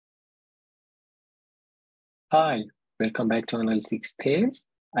Hi, welcome back to Analytics Tales.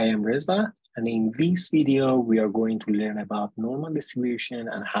 I am Reza, and in this video, we are going to learn about normal distribution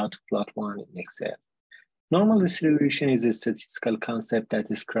and how to plot one in Excel. Normal distribution is a statistical concept that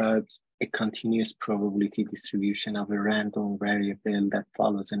describes a continuous probability distribution of a random variable that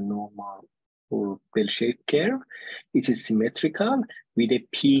follows a normal or bell-shaped curve. It is symmetrical with a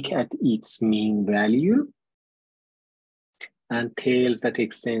peak at its mean value and tails that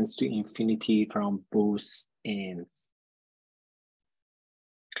extends to infinity from both ends.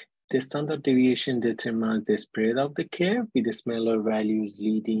 The standard deviation determines the spread of the curve with the smaller values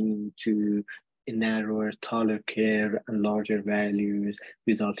leading to a narrower, taller curve and larger values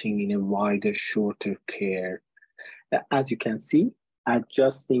resulting in a wider, shorter curve. As you can see,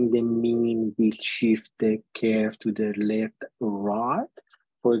 adjusting the mean will shift the curve to the left or right.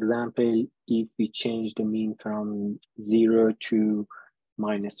 For example, if we change the mean from 0 to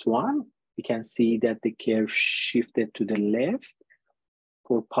 -1, we can see that the curve shifted to the left.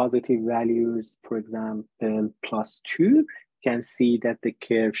 For positive values, for example, +2, you can see that the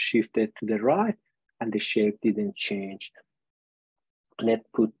curve shifted to the right and the shape didn't change. Let's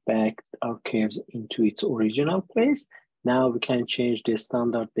put back our curves into its original place. Now we can change the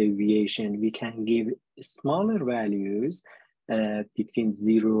standard deviation. We can give smaller values between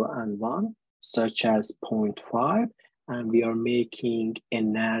 0 and 1, such as 0.5, and we are making a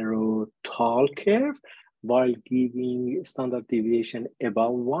narrow, tall curve, while giving standard deviation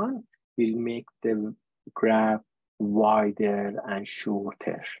above 1, will make the graph wider and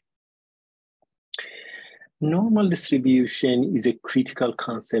shorter. Normal distribution is a critical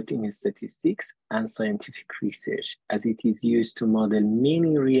concept in statistics and scientific research, as it is used to model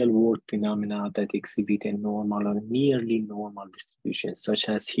many real-world phenomena that exhibit a normal or nearly normal distribution, such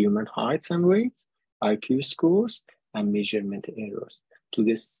as human heights and weights, IQ scores, and measurement errors. To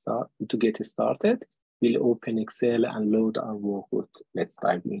get started, we'll open Excel and load our workbook. Let's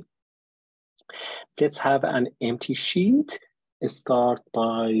dive in. Let's have an empty sheet. Start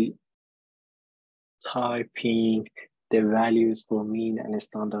by typing the values for mean and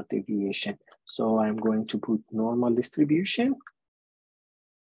standard deviation. So I'm going to put normal distribution,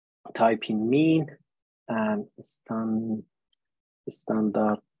 type in mean and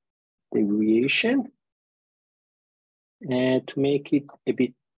standard deviation. And to make it a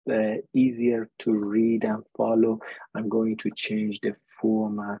bit easier to read and follow, I'm going to change the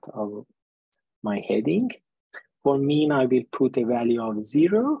format of my heading. For mean, I will put a value of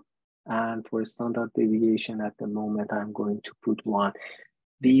 0. And for standard deviation at the moment, I'm going to put 1.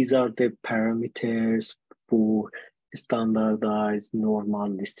 These are the parameters for standardized normal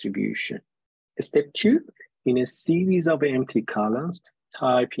distribution. Step 2, in a series of empty columns,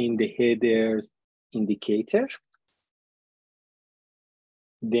 type in the headers indicator.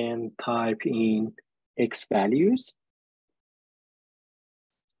 Then type in X values.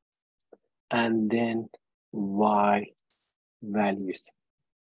 And then Y values.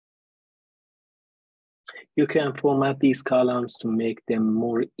 You can format these columns to make them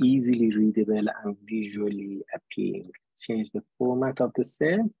more easily readable and visually appealing. Change the format of the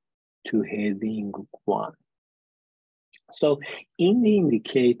cell to heading 1. So in the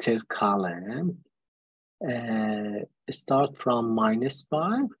indicator column, start from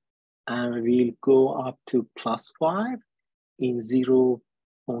 -5 and we'll go up to +5 in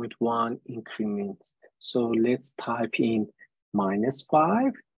 0.1 increments. So let's type in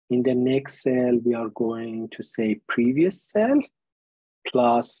 -5. In the next cell, we are going to say previous cell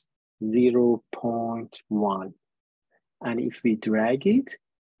plus 0.1. And if we drag it,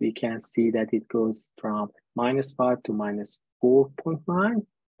 we can see that it goes from -5 to -4.9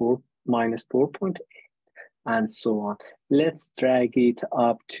 or -4.8, and so on. Let's drag it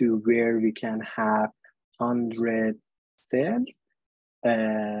up to where we can have 100 cells,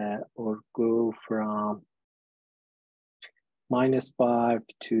 or go from -5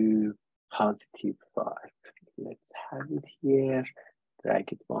 to +5. Let's have it here,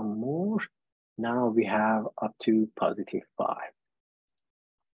 drag it one more. Now we have up to +5.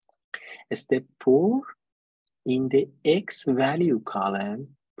 Step 4, in the X value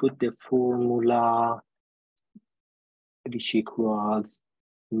column, put the formula which equals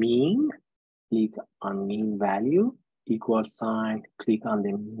mean, click on mean value, equal sign, click on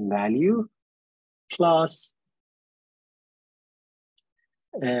the mean value, plus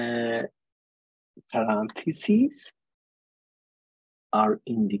parentheses, our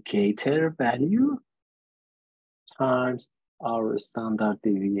indicator value times our standard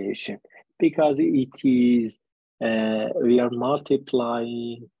deviation. Because it is, we are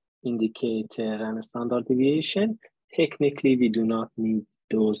multiplying indicator and standard deviation, technically we do not need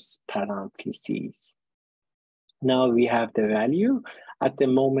those parentheses. Now we have the value. At the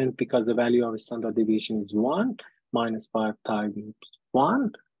moment, because the value of standard deviation is 1, minus 5 times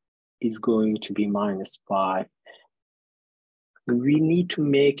 1 is going to be minus 5. We need to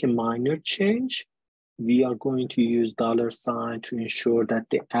make a minor change. We are going to use $sign to ensure that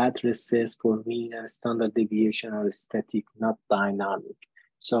the addresses for mean and standard deviation are static, not dynamic.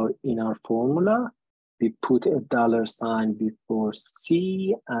 So in our formula, we put a $sign before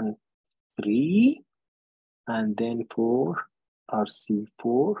C and 3, and then for our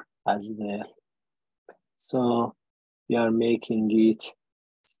C4 as well. So we are making it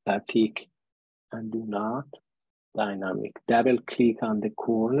static and do not dynamic. Double click on the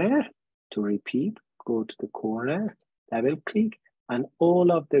corner to repeat, go to the corner, double click, and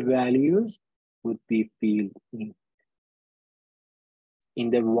all of the values would be filled in. In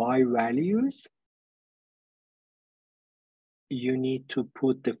the Y values, you need to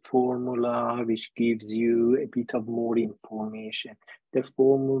put the formula which gives you a bit of more information. The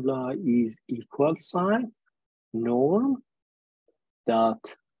formula is equal sign norm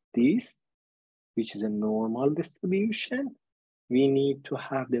dot this, which is a normal distribution. We need to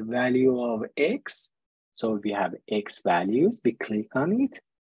have the value of X. So we have X values, we click on it.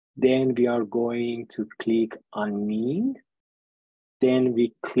 Then we are going to click on mean. Then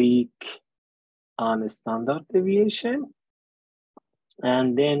we click on standard deviation.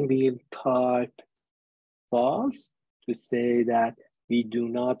 And then we'll type false to say that we do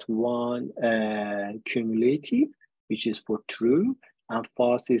not want cumulative, which is for true, and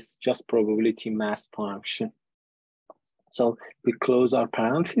false is just probability mass function. So we close our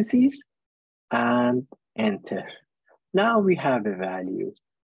parentheses and enter. Now we have a value.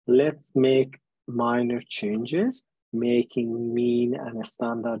 Let's make minor changes, making mean and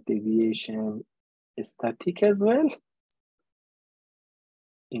standard deviation static as well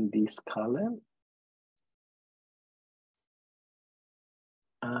in this column.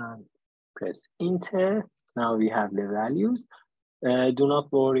 And press enter. Now we have the values. Do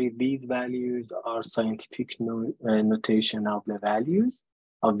not worry, these values are scientific notation of the values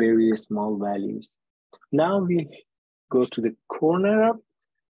of very small values. Now we go to the corner up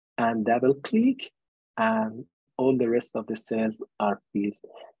and double click, and all the rest of the cells are filled.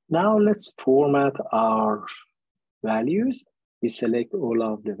 Now let's format our values. We select all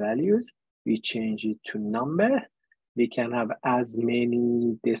of the values. We change it to number. We can have as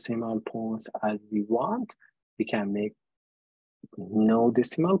many decimal points as we want. We can make no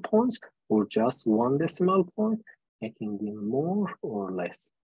decimal points or just one decimal point, making them more or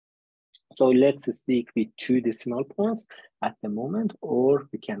less. So let's stick with 2 decimal points at the moment, or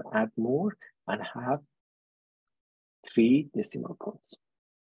we can add more and have 3 decimal points.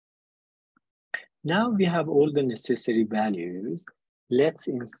 Now we have all the necessary values. Let's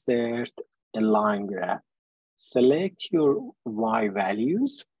insert a line graph. Select your Y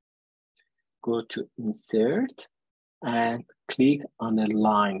values, go to insert, and click on a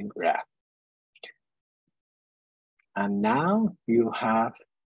line graph. And now you have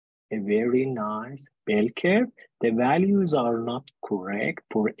a very nice bell curve. The values are not correct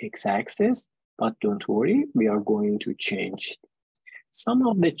for x-axis, but don't worry, we are going to change it. Some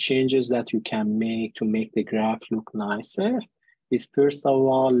of the changes that you can make to make the graph look nicer is, first of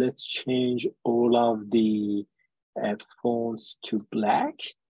all, let's change all of the fonts to black.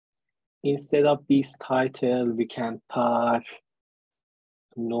 Instead of this title, we can type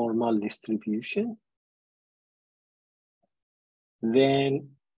normal distribution. Then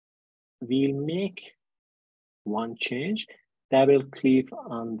we'll make one change. Double click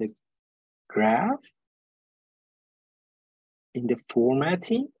on the graph. In the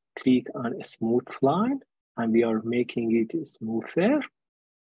formatting, click on a smooth line, and we are making it smoother.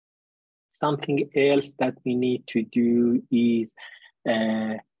 Something else that we need to do is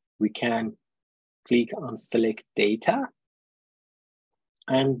we can click on select data,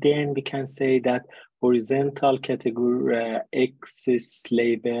 and then we can say that horizontal category axis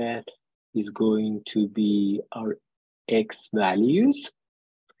label is going to be our X values.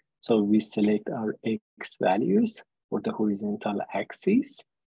 So we select our X values for the horizontal axis.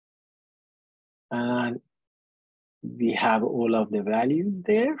 And we have all of the values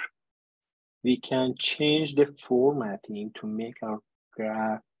there. We can change the formatting to make our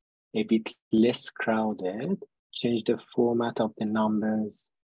graph a bit less crowded. Change the format of the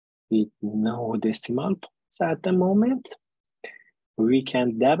numbers with no decimal points at the moment. We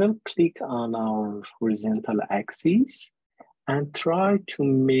can double click on our horizontal axis and try to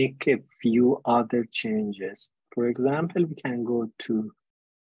make a few other changes. For example, we can go to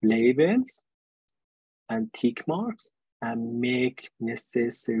labels and tick marks and make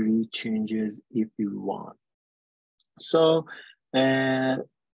necessary changes if we want. So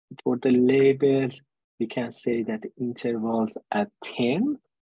for the labels, we can say that the intervals at 10.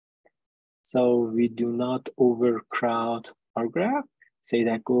 So we do not overcrowd our graph. Say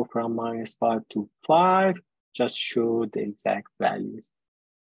that go from -5 to 5, just show the exact values.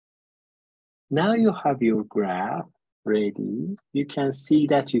 Now you have your graph ready. You can see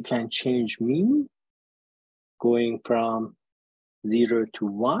that you can change mean going from 0 to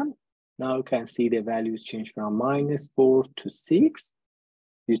 1. Now you can see the values change from -4 to 6.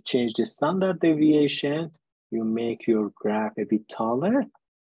 You change the standard deviation. You make your graph a bit taller,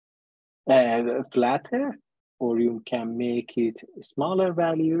 flatter, or you can make it a smaller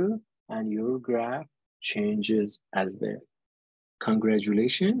value and your graph changes as well.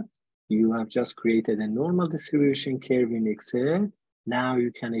 Congratulations, you have just created a normal distribution curve in Excel. Now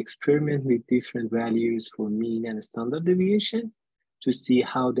you can experiment with different values for mean and standard deviation to see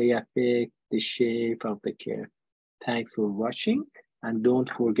how they affect the shape of the curve. Thanks for watching, and don't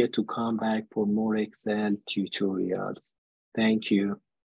forget to come back for more Excel tutorials. Thank you.